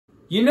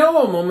You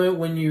know a moment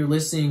when you're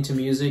listening to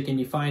music and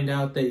you find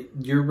out that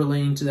you're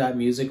relating to that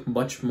music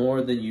much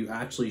more than you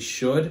actually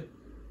should?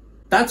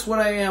 That's what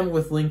I am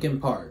with Linkin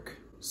Park.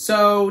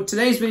 So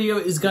today's video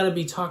is going to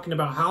be talking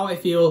about how I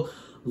feel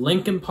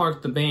Linkin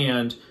Park the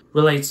band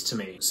relates to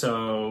me.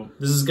 So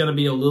this is going to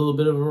be a little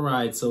bit of a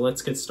ride, so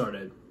let's get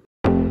started.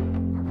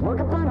 Woke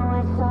up on the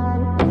west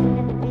side,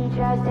 listening to beat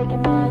tracks,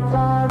 taking my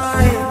time.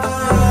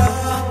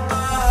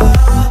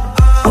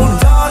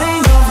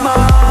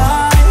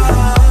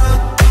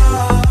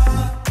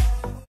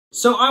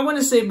 So I want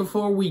to say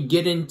before we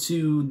get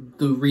into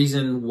the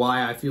reason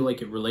why I feel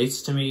like it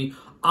relates to me,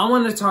 I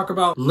want to talk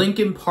about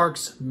Linkin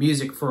Park's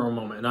music for a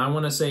moment. And I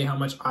want to say how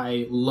much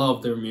I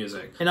love their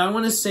music. And I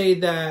want to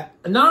say that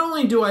not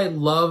only do I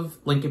love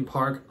Linkin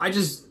Park,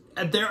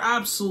 they're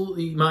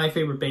absolutely my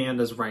favorite band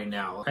as of right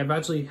now. I've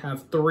actually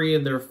have 3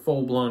 of their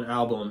full-blown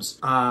albums.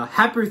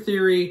 Happy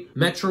Theory,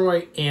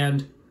 Metroid,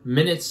 and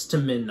Minutes to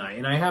Midnight.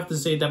 And I have to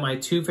say that my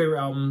 2 favorite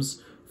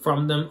albums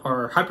from them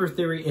are Hyper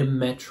Theory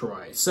and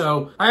Metroid.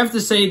 So I have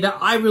to say that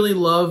I really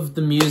love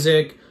the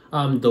music.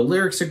 The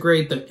lyrics are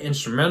great, the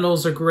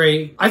instrumentals are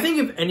great. I think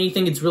if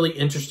anything, it's really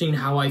interesting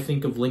how I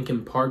think of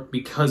Linkin Park,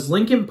 because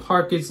Linkin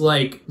Park is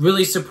like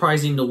really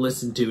surprising to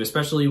listen to,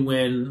 especially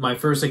when my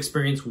first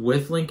experience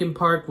with Linkin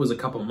Park was a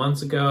couple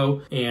months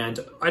ago, and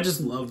I just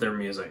love their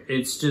music.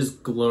 It's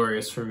just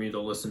glorious for me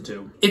to listen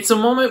to. It's a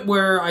moment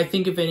where I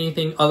think if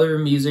anything, other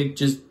music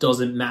just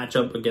doesn't match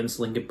up against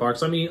Linkin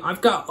Park's. I mean,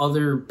 I've got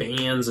other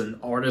bands and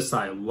artists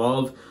I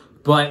love,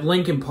 but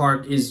Linkin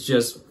Park is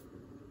just,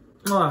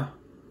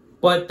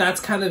 But that's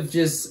kind of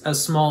just a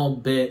small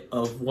bit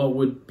of what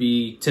would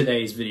be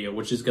today's video,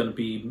 which is going to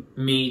be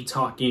me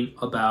talking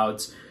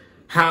about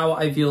how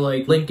I feel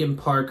like Linkin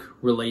Park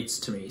relates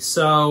to me.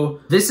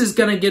 So this is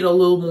going to get a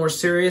little more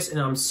serious, and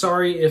I'm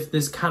sorry if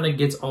this kind of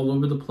gets all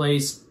over the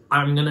place.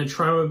 I'm going to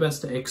try my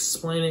best to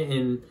explain it,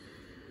 and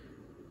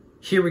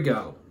here we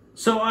go.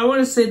 So I want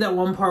to say that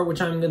one part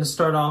which I'm going to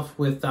start off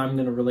with that I'm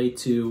going to relate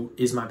to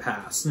is my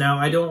past. Now,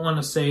 I don't want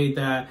to say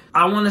that,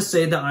 I want to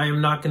say that I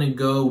am not going to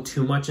go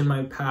too much in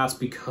my past,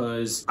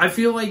 because I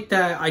feel like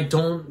that I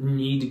don't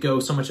need to go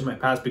so much in my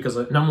past because,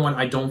 number one,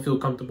 I don't feel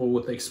comfortable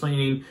with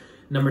explaining.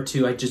 Number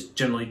two, I just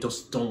generally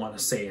just don't want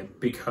to say it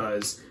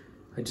because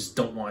I just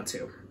don't want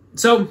to.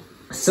 So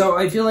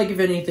I feel like if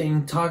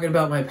anything, talking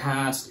about my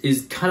past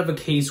is kind of a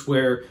case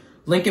where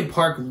Linkin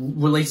Park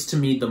relates to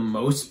me the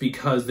most,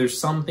 because there's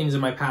some things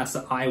in my past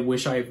that I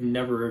wish I've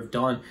never have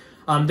done.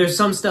 There's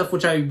some stuff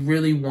which I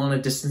really want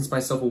to distance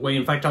myself away.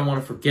 In fact, I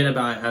want to forget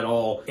about it at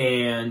all.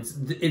 And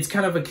it's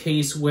kind of a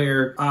case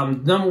where,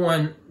 number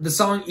one, the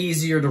song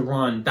Easier to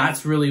Run,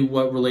 that's really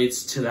what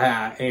relates to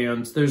that.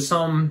 And there's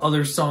some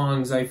other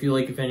songs I feel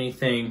like, if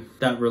anything,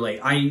 that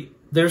relate.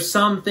 There's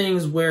some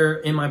things where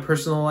in my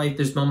personal life,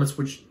 there's moments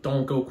which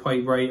don't go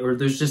quite right, or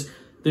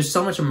there's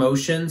so much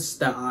emotions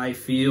that I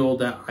feel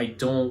that I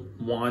don't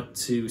want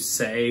to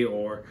say,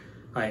 or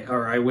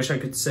I wish I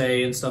could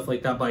say and stuff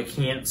like that, but I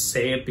can't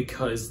say it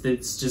because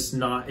it's just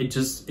not, it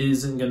just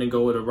isn't going to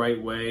go the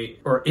right way,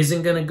 or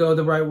isn't going to go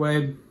the right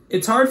way.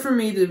 It's hard for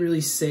me to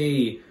really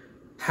say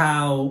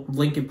how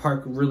Linkin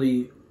Park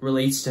really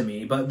relates to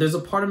me, but there's a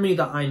part of me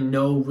that I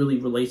know really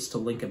relates to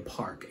Linkin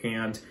Park,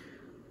 and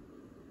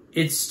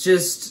it's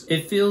just,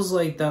 it feels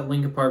like that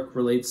Linkin Park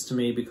relates to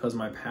me because of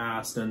my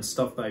past and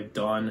stuff that I've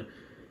done.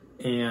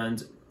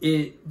 And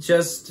it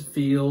just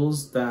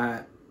feels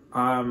that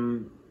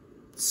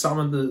some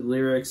of the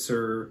lyrics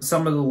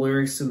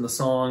in the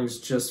songs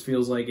just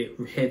feels like it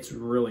hits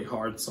really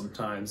hard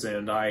sometimes.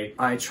 And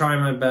I try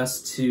my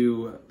best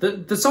to,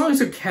 the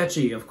songs are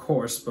catchy, of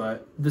course,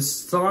 but the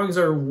songs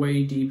are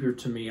way deeper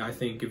to me, I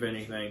think, if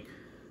anything.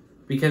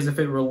 Because if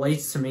it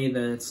relates to me,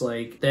 then it's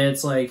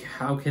like,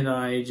 how can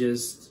I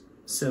just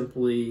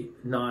simply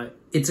not?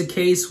 It's a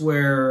case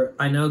where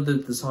I know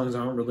that the songs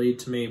aren't related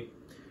to me,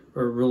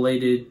 or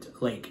related,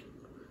 like,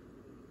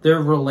 they're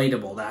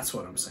relatable, that's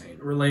what I'm saying.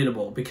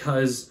 Relatable,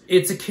 because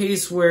it's a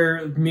case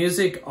where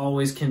music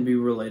always can be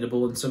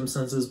relatable in some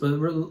senses,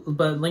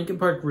 but Linkin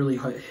Park really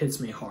hits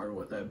me hard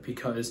with it,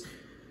 because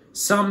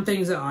some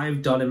things that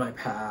I've done in my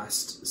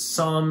past,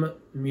 some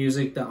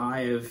music that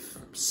I have,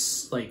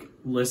 like,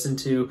 listened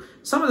to,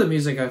 some of the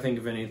music I think,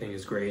 if anything,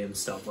 is great and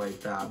stuff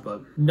like that,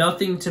 but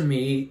nothing to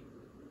me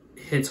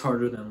hits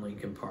harder than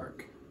Linkin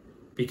Park,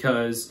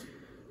 because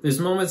there's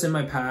moments in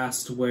my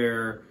past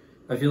where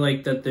I feel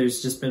like that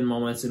there's just been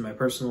moments in my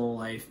personal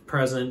life,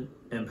 present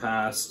and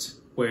past,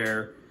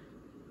 where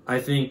I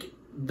think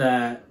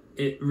that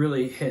it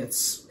really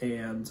hits,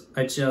 and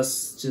I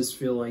just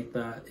feel like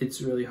that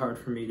it's really hard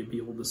for me to be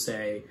able to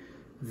say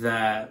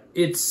that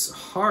it's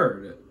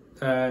hard.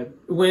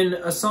 When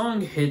a song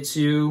hits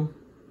you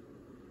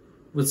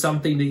with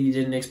something that you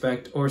didn't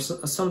expect, or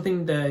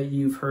something that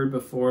you've heard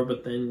before,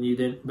 but then you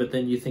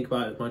think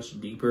about it much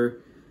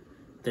deeper,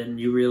 then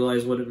you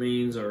realize what it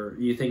means, or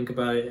you think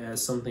about it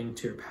as something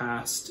to your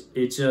past,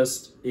 it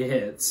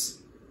hits.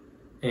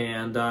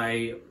 And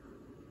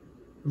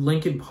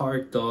Linkin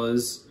Park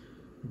does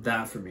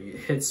that for me. It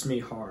hits me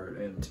hard.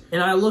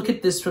 And I look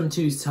at this from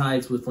two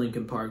sides with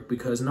Linkin Park,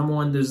 because number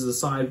one, there's the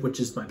side which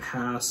is my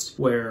past,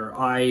 where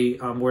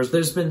where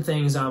there's been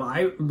things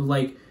I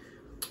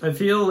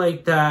feel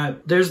like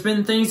that there's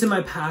been things in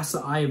my past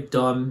that I have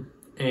done,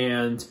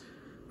 and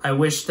I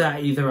wish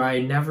that either I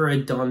never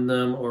had done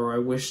them, or I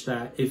wish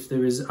that if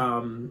there is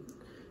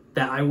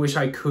that I wish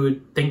I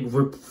could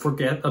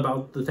forget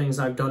about the things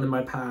I've done in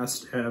my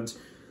past. And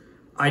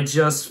I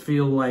just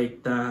feel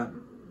like that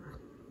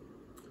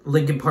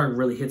Linkin Park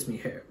really hits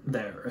me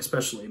there,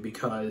 especially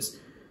because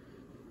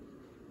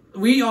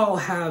we all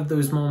have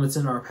those moments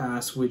in our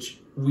past which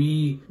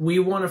we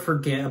want to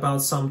forget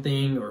about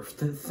something, or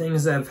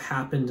things that have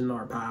happened in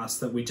our past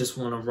that we just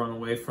want to run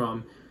away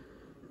from.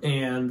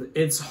 And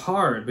it's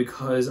hard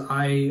because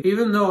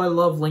even though I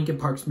love Linkin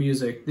Park's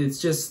music,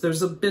 it's just,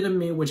 there's a bit of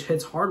me which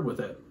hits hard with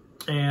it.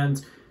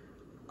 And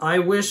I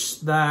wish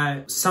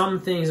that some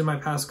things in my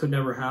past could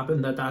never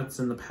happen, that's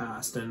in the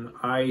past. And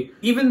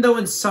even though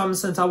in some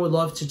sense I would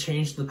love to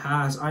change the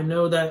past, I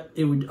know that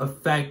it would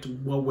affect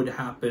what would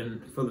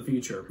happen for the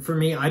future. For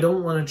me, I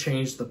don't want to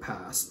change the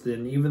past.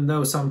 And even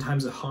though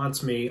sometimes it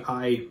haunts me,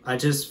 I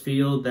just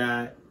feel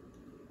that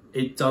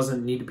it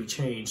doesn't need to be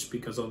changed,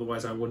 because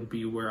otherwise I wouldn't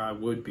be where I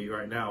would be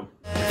right now.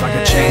 If I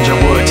could change, I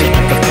would. Take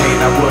the pain,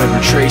 I would.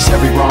 Retrace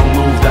every wrong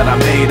move that I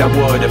made, I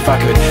would. If I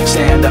could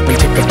stand up and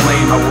take the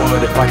blame, I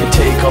would. If I could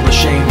take all the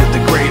shame to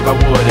the grave, I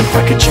would. If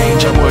I could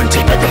change, I would.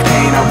 Take the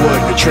pain, I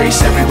would. Retrace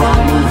every wrong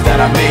move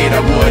that I made,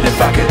 I would. If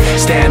I could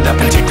stand up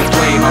and take the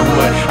blame, I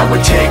would. I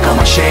would take all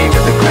my shame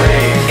to the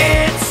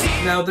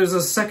grave. Now, there's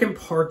a second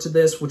part to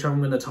this, which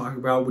I'm going to talk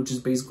about, which is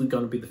basically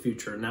going to be the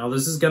future. Now,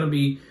 this is going to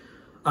be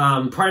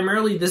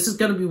primarily, this is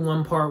going to be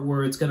one part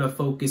where it's going to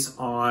focus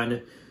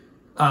on,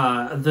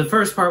 the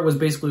first part was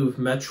basically with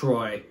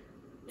Metroid,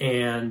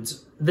 and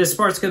this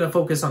part's going to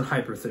focus on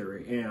Hyper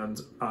Theory.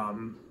 And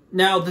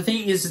now the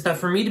thing is that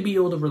for me to be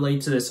able to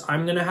relate to this,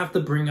 I'm going to have to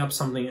bring up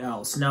something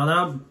else. Now,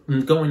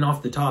 not going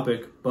off the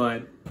topic,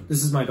 but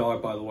this is my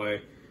dog, by the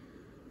way.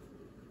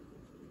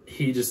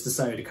 He just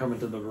decided to come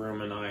into the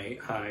room, and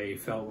I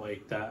felt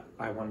like that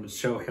I wanted to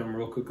show him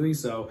real quickly.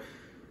 So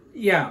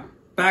yeah,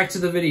 back to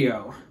the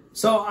video.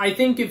 So I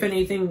think, if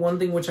anything, one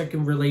thing which I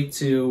can relate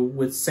to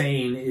with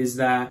saying is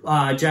that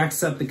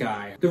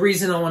Jacksepticeye. The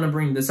reason I want to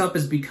bring this up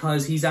is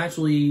because he's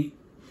actually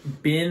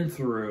been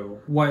through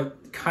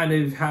what kind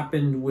of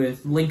happened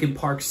with Linkin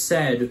Park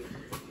said,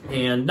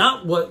 and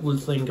not what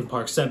Linkin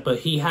Park said, but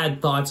he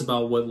had thoughts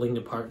about what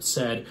Linkin Park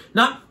said,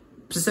 not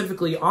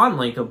specifically on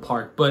Linkin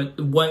Park, but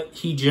what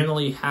he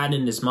generally had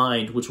in his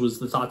mind, which was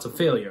the thoughts of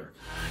failure.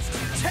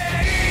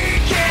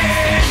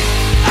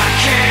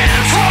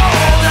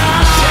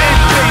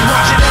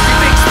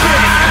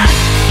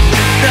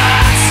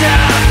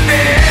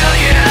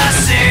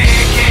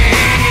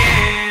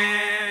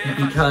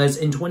 Because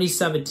in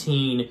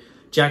 2017,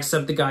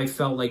 Jacksepticeye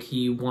felt like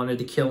he wanted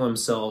to kill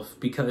himself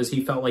because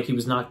he felt like he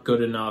was not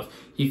good enough.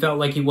 He felt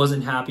like he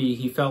wasn't happy.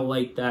 He felt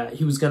like that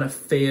he was going to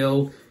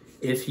fail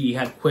if he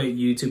had quit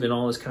YouTube and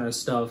all this kind of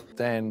stuff.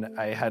 Then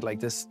I had like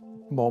this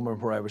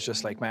moment where I was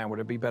just like, man, would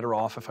it be better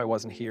off if I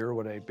wasn't here?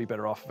 Would I be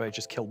better off if I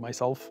just killed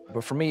myself?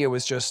 But for me, it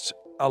was just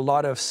a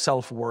lot of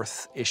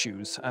self-worth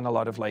issues and a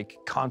lot of like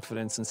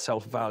confidence and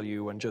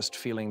self-value, and just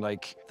feeling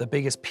like the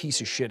biggest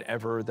piece of shit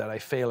ever, that I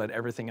fail at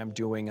everything I'm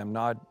doing. I'm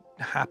not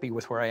happy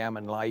with where I am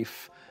in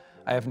life.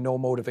 I have no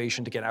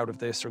motivation to get out of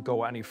this or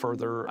go any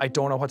further. I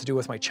don't know what to do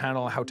with my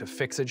channel, how to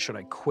fix it. Should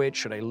I quit?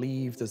 Should I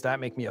leave? Does that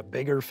make me a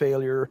bigger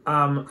failure?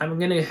 I'm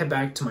gonna head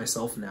back to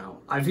myself now.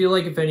 I feel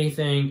like, if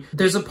anything,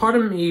 there's a part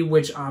of me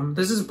which,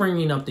 this is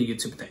bringing up the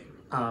YouTube thing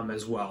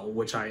as well,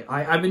 which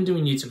I've been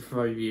doing YouTube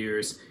for 5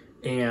 years,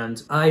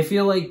 and I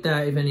feel like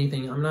that, if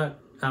anything,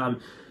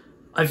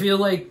 I feel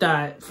like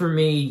that for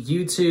me,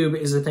 YouTube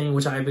is a thing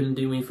which I've been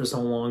doing for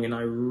so long, and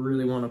I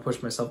really want to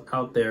push myself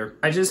out there.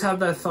 I just have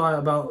that thought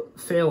about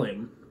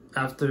failing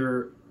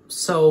after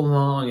so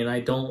long, and I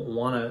don't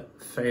want to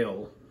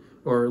fail,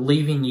 or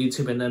leaving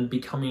YouTube and then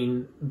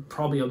becoming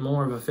probably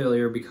more of a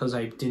failure because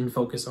I didn't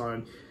focus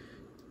on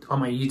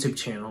my YouTube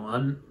channel.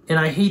 And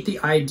I hate the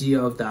idea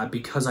of that,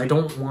 because I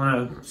don't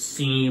want to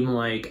seem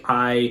like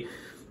I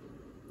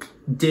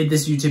did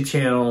this YouTube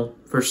channel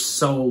for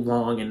so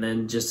long and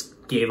then just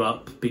gave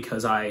up,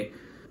 because I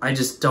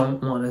just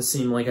don't want to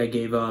seem like I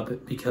gave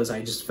up, because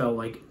I just felt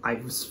like I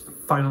was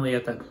finally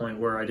at that point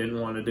where I didn't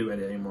want to do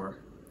it anymore.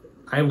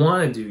 I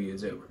want to do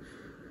YouTube,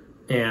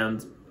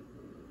 and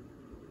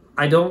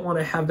I don't want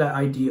to have that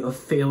idea of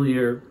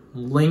failure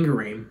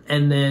lingering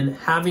and then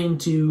having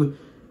to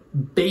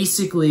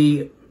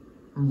basically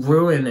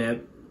ruin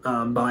it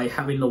by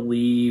having to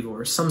leave,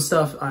 or some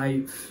stuff that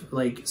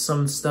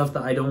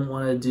I don't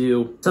want to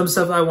do, some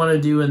stuff I want to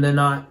do and then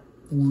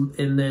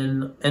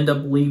end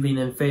up leaving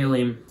and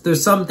failing.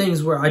 There's some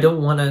things where I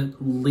don't want to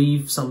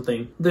leave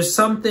something. There's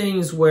some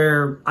things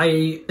where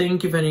I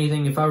think, if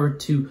anything, if I were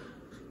to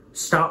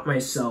stop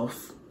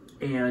myself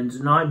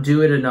and not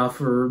do it enough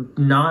or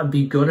not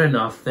be good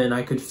enough, then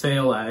I could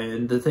fail at it.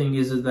 And the thing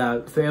is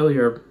that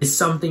failure is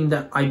something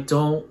that I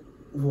don't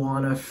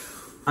want to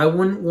I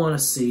wouldn't want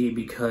to see,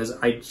 because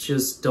I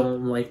just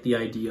don't like the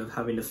idea of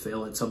having to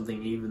fail at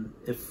something, even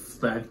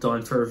if I've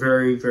done for a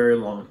very, very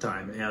long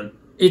time. And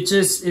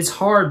it's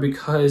hard,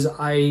 because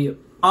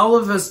all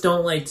of us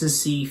don't like to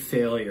see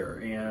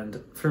failure.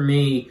 And for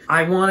me,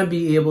 I want to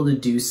be able to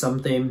do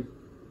something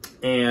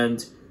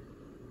and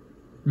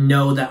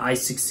know that I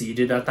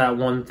succeeded at that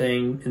one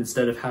thing,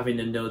 instead of having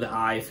to know that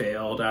I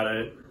failed at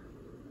it.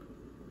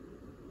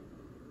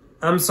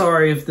 I'm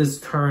sorry if this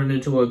turned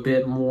into a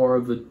bit more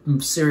of a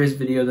serious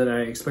video than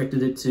I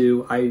expected it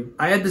to. I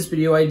had this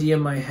video idea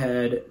in my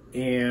head,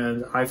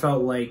 and I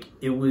felt like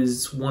it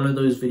was one of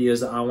those videos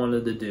that I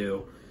wanted to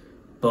do,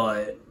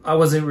 but I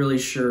wasn't really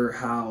sure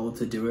how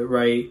to do it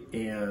right,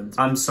 and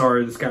I'm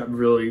sorry this got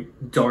really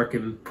dark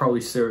and probably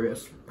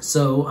serious.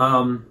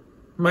 So,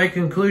 my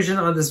conclusion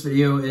on this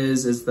video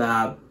is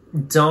that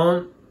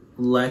don't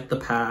let the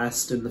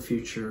past and the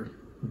future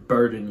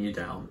burden you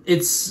down.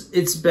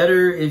 It's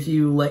better if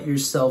you let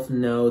yourself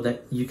know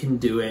that you can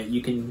do it,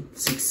 you can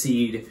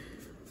succeed,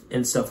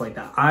 and stuff like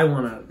that. I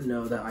want to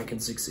know that I can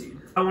succeed.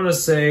 I want to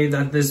say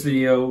that this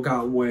video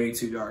got way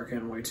too dark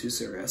and way too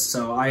serious.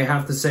 So I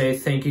have to say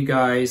thank you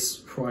guys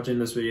for watching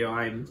this video.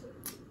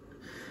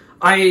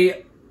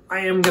 I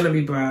am gonna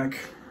be back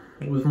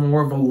with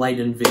more of a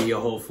lightened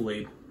video,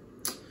 hopefully.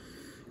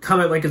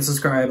 Comment, like, and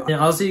subscribe. And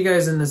I'll see you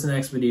guys in this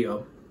next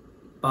video.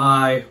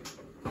 Bye.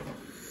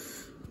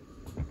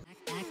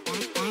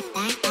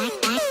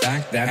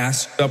 Back that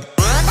ass up.